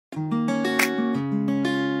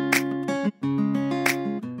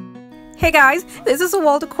Hey guys, this is a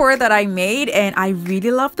wall decor that I made and I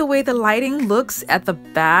really love the way the lighting looks at the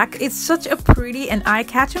back. It's such a pretty and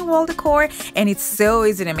eye-catching wall decor and it's so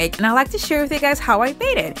easy to make, and I like to share with you guys how I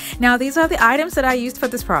made it. Now these are the items that I used for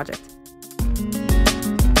this project.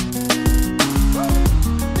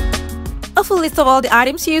 A full list of all the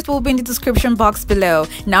items used will be in the description box below.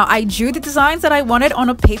 Now I drew the designs that I wanted on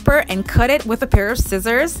a paper and cut it with a pair of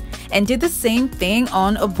scissors and did the same thing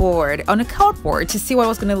on a cardboard to see what it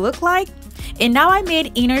was going to look like. And now I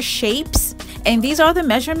made inner shapes, and these are the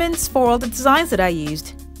measurements for all the designs that I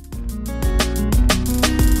used.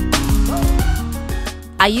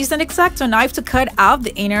 I used an X-Acto knife to cut out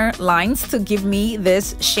the inner lines to give me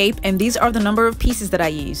this shape, and these are the number of pieces that I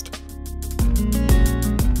used.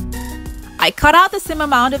 I cut out the same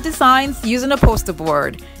amount of designs using a poster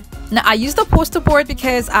board. Now I used a poster board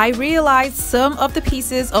because I realized some of the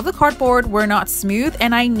pieces of the cardboard were not smooth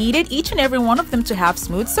and I needed each and every one of them to have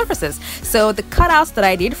smooth surfaces. So the cutouts that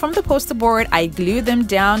I did from the poster board, I glued them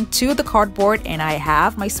down to the cardboard and I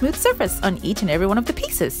have my smooth surface on each and every one of the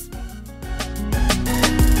pieces.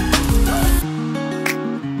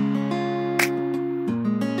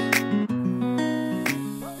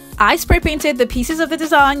 I spray painted the pieces of the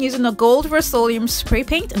design using a gold Rust-Oleum spray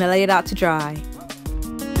paint and I laid it out to dry.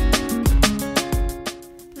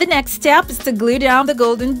 The next step is to glue down the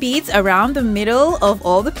golden beads around the middle of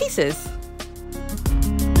all the pieces.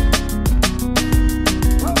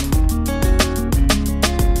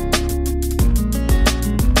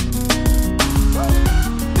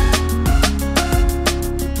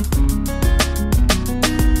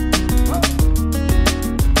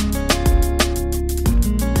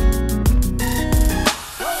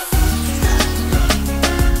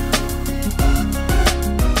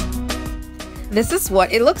 This is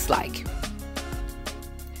what it looks like.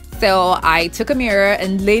 So I took a mirror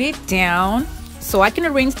and laid it down so I can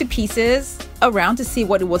arrange the pieces around to see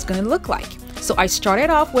what it was going to look like. So I started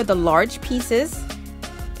off with the large pieces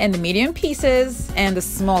and the medium pieces and the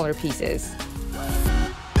smaller pieces.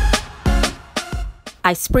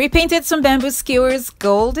 I spray painted some bamboo skewers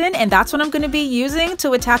golden, and that's what I'm going to be using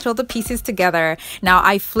to attach all the pieces together. Now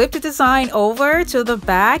I flipped the design over to the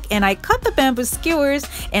back and I cut the bamboo skewers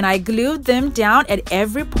and I glued them down at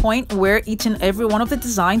every point where each and every one of the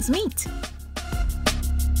designs meet.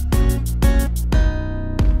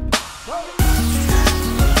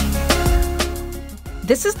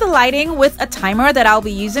 This is the lighting with a timer that I'll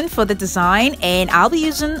be using for the design, and I'll be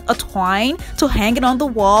using a twine to hang it on the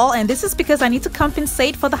wall, and this is because I need to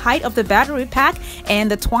compensate for the height of the battery pack,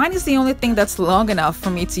 and the twine is the only thing that's long enough for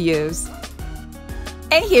me to use.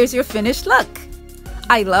 And here's your finished look.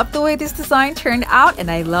 I love the way this design turned out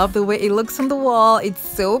and I love the way it looks on the wall. It's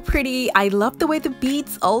so pretty. I love the way the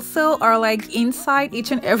beads also are like inside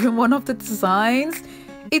each and every one of the designs.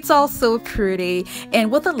 It's all so pretty, and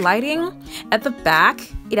with the lighting at the back,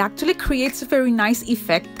 it actually creates a very nice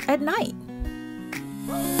effect at night.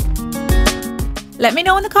 Let me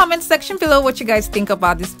know in the comments section below what you guys think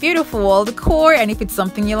about this beautiful wall decor and if it's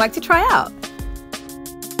something you like to try out.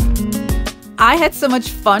 I had so much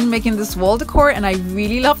fun making this wall decor and I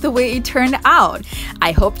really love the way it turned out.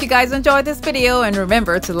 I hope you guys enjoyed this video, and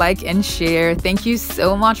remember to like and share. Thank you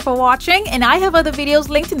so much for watching, and I have other videos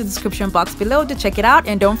linked in the description box below to check it out,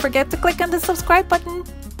 and don't forget to click on the subscribe button.